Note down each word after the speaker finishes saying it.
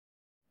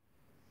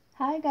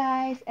Hi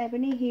guys,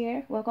 Ebony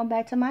here. Welcome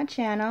back to my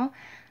channel.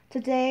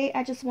 Today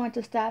I just want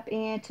to stop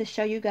in to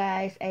show you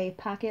guys a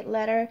pocket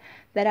letter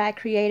that I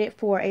created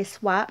for a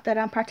swap that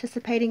I'm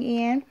participating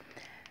in.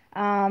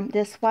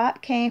 This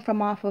swap came from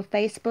off of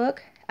Facebook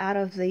out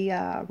of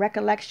the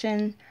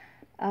recollection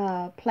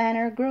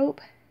planner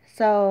group.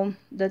 So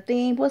the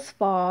theme was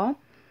fall.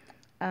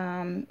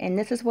 And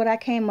this is what I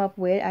came up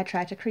with. I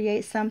tried to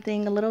create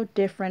something a little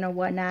different or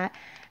whatnot.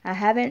 I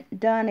haven't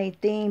done a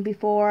theme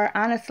before.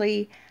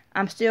 Honestly,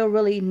 I'm still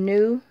really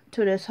new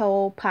to this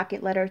whole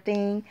pocket letter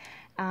thing.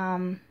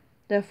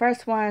 The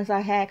first ones I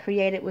had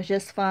created was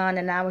just fun,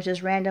 and I was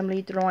just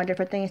randomly throwing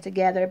different things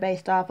together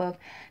based off of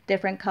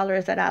different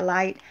colors that I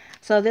liked.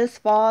 So this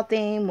fall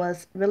theme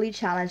was really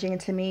challenging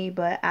to me,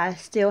 but I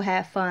still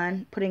had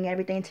fun putting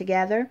everything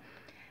together.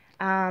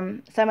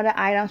 Some of the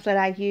items that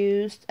I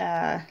used,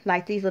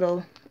 like these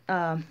little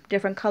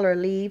different color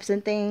leaves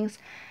and things,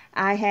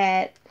 I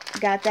had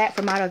got that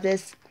from out of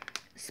this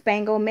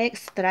Spangle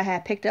mix that I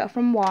had picked up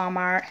from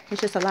Walmart.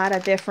 It's just a lot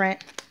of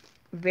different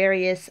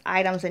various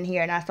items in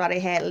here, and I saw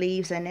they had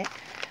leaves in it.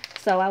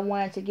 So I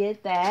wanted to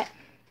get that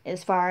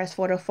as far as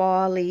for the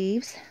fall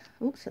leaves.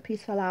 Oops, a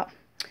piece fell out.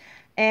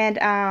 And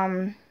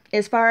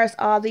as far as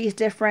all these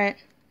different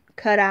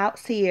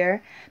cutouts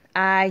here,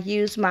 I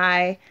used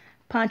my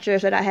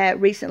punchers that I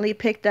had recently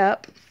picked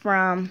up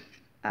from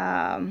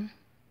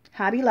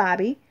Hobby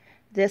Lobby.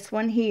 This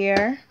one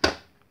here,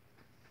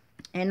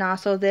 and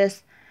also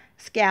this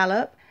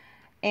scallop.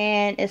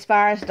 And as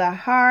far as the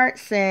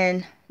hearts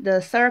and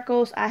the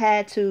circles, I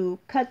had to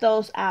cut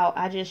those out.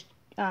 I just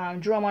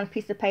drew them on a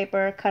piece of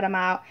paper, cut them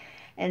out,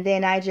 and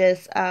then I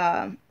just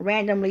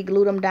randomly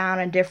glued them down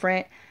in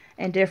different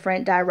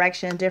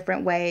directions,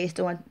 different ways,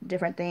 doing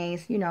different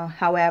things, you know,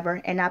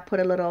 however. And I put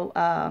a little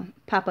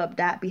pop-up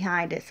dot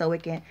behind it so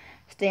it can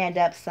stand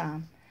up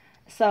some.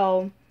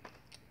 So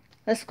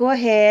let's go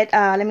ahead.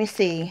 Let me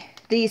see.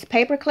 These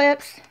paper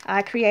clips,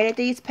 I created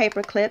these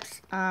paper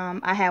clips.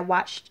 I had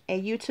watched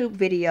a YouTube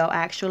video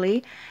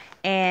actually,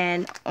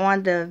 and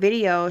on the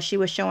video she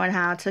was showing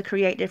how to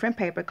create different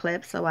paper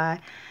clips. So I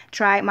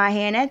tried my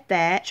hand at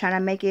that, trying to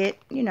make it,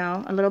 you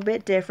know, a little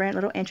bit different, a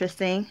little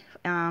interesting,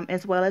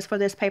 as well as for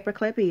this paper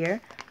clip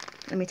here.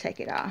 Let me take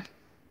it off.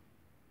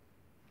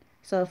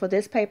 So for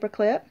this paper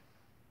clip,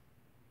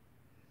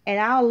 and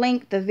I'll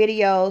link the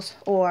videos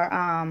or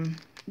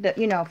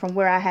you know, from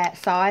where I had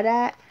saw it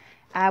at.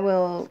 I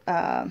will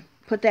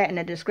put that in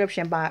the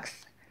description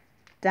box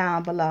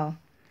down below.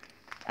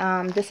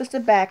 This is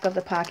the back of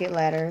the pocket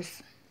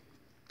letters.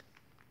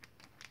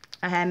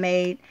 I had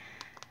made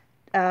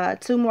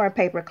 2 more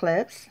paper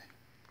clips,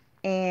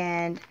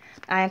 and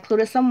I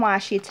included some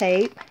washi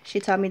tape. She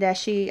told me that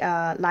she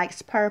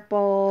likes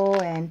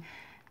purple and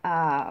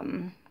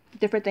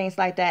different things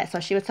like that.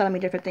 So she was telling me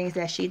different things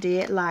that she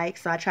did like,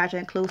 so I tried to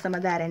include some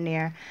of that in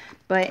there.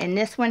 But in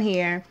this one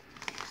here,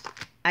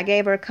 I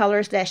gave her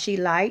colors that she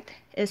liked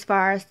as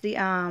far as the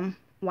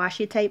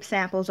washi tape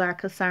samples are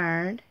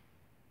concerned.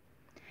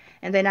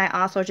 And then I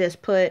also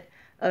just put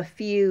a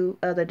few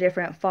of the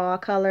different fall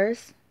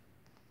colors.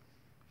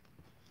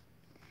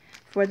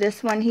 For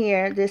this one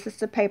here, this is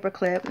the paper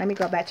clip. Let me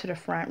go back to the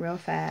front real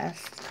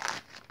fast.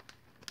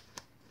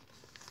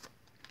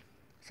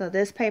 So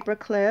this paper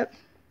clip,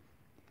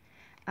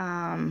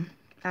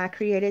 I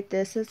created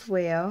this as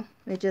well.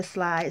 It just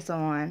slides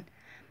on.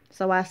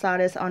 So I saw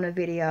this on a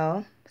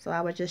video. So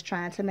I was just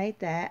trying to make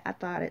that. I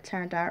thought it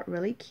turned out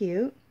really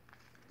cute.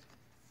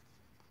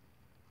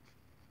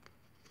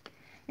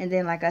 And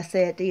then, like I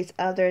said, these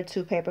other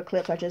 2 paper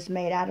clips are just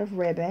made out of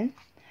ribbon.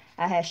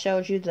 I had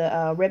showed you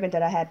the ribbon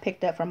that I had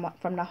picked up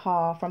from the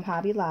haul from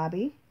Hobby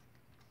Lobby.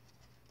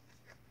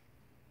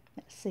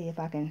 Let's see if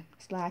I can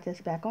slide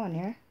this back on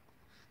there.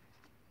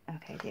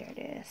 Okay, there it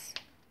is.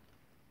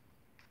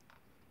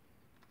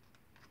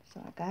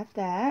 So I got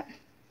that.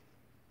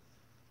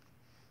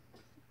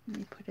 Let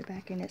me put it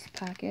back in its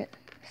pocket.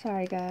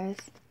 Sorry, guys.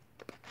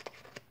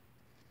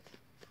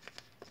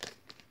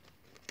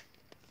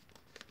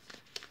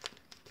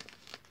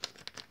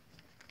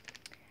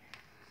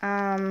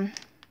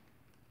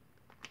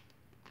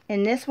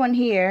 In this one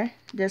here,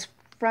 this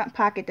front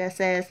pocket that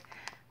says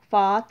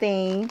fall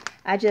theme,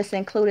 I just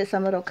included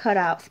some little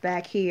cutouts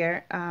back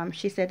here.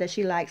 She said that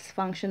she likes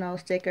functional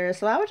stickers,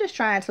 so I was just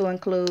trying to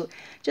include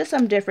just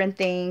some different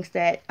things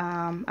that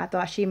I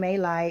thought she may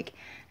like.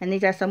 And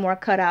these are some more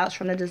cutouts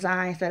from the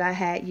designs that I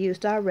had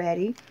used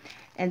already.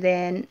 And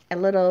then a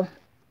little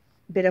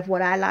bit of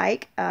what I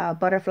like,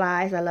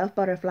 butterflies. I love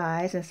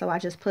butterflies, and so I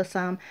just put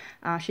some.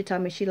 She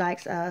told me she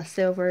likes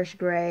silverish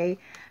gray,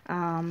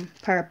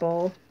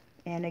 purple,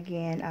 and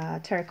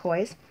again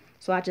turquoise.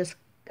 So I just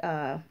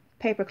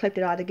paper clipped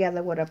it all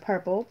together with a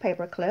purple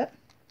paper clip.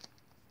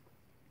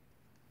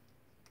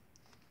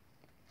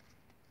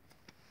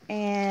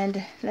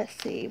 And let's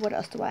see, what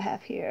else do I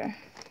have here?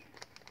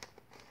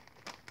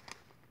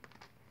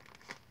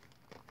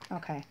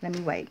 Okay, let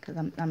me wait because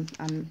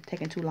I'm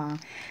taking too long.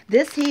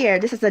 This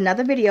is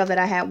another video that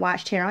I had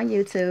watched here on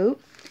YouTube.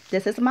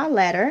 This is my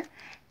letter,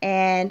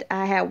 And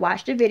I had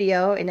watched a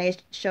video and they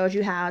showed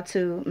you how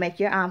to make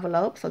your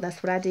envelope. So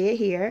that's what I did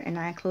here, and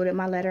I included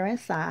my letter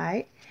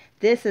inside.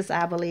 This is,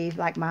 I believe,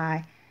 like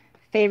my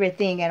favorite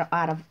thing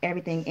out of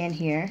everything in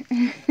here.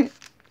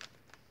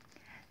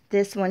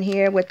 This one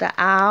here with the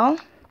owl,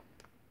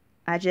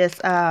 I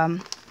just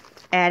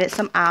added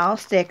some owl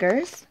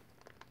stickers.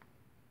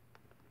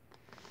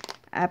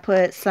 I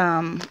put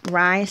some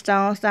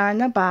rhinestones down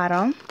the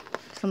bottom,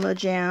 some little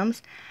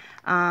gems,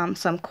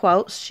 some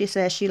quotes. She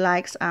says she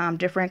likes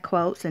different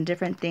quotes and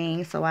different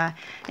things, so I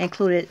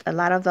included a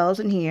lot of those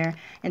in here.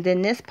 And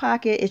then this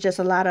pocket is just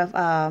a lot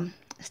of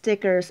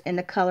stickers in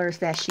the colors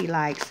that she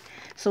likes.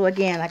 So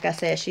again, like I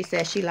said, she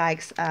says she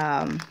likes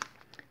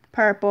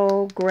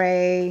purple,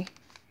 gray,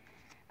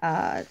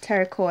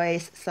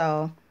 turquoise,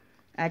 so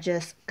I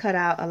just cut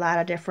out a lot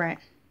of different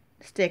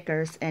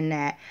stickers in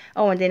that.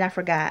 Oh, and then I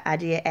forgot, I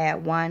did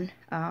add one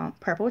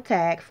purple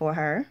tag for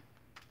her.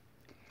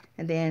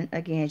 And then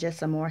again, just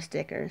some more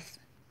stickers.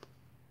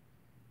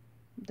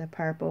 The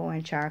purple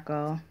and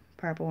charcoal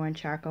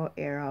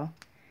arrow.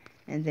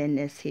 And then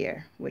this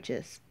here, which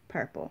is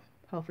purple.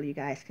 Hopefully you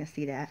guys can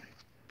see that.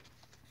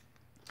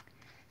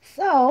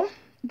 So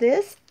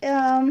this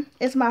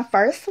is my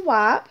first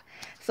swap.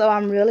 So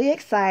I'm really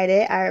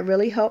excited. I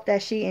really hope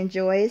that she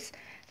enjoys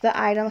the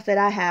items that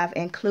I have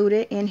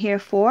included in here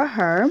for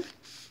her.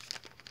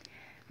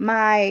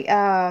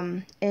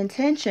 My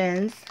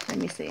intentions, let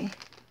me see.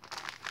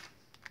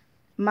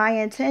 My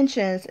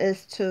intentions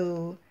is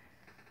to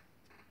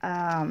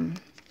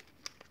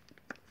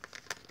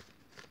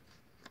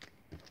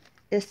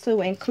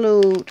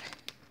include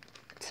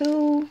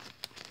 2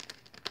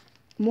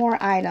 more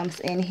items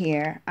in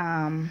here.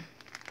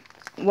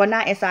 Well,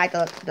 not inside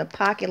the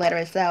pocket letter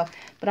itself,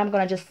 but I'm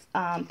going to just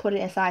put it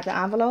inside the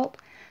envelope.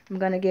 I'm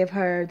going to give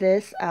her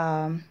this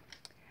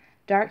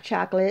dark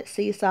chocolate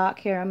sea salt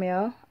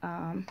caramel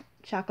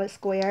chocolate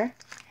square,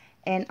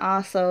 and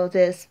also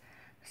this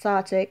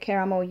salted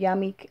caramel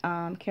yummy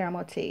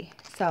caramel tea.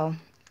 So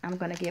I'm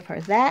going to give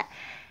her that.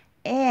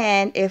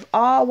 And if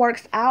all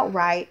works out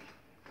right,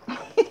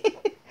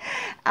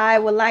 I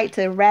would like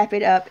to wrap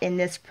it up in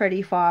this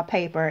pretty fall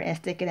paper and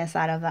stick it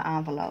inside of the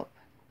envelope.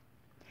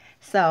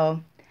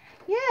 So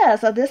yeah,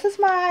 so this is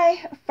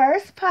my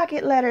first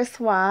pocket letter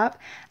swap.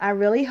 I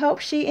really hope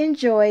she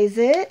enjoys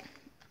it.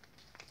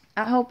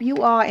 I hope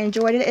you all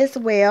enjoyed it as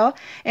well.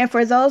 And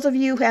for those of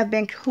you who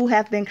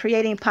have been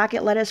creating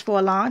pocket letters for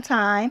a long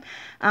time,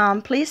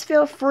 please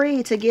feel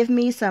free to give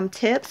me some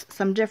tips,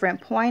 some different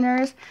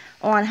pointers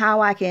on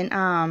how I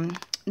can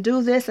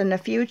do this in the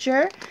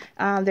future.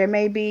 There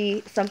may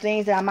be some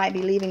things that I might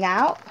be leaving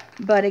out,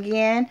 but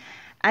again,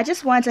 I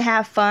just wanted to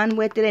have fun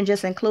with it and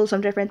just include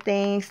some different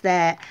things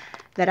that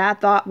I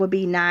thought would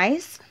be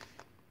nice.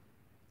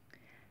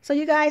 So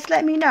you guys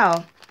let me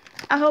know.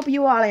 I hope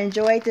you all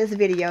enjoyed this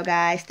video,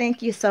 guys.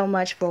 Thank you so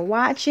much for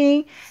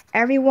watching.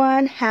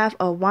 Everyone, have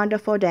a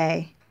wonderful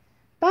day.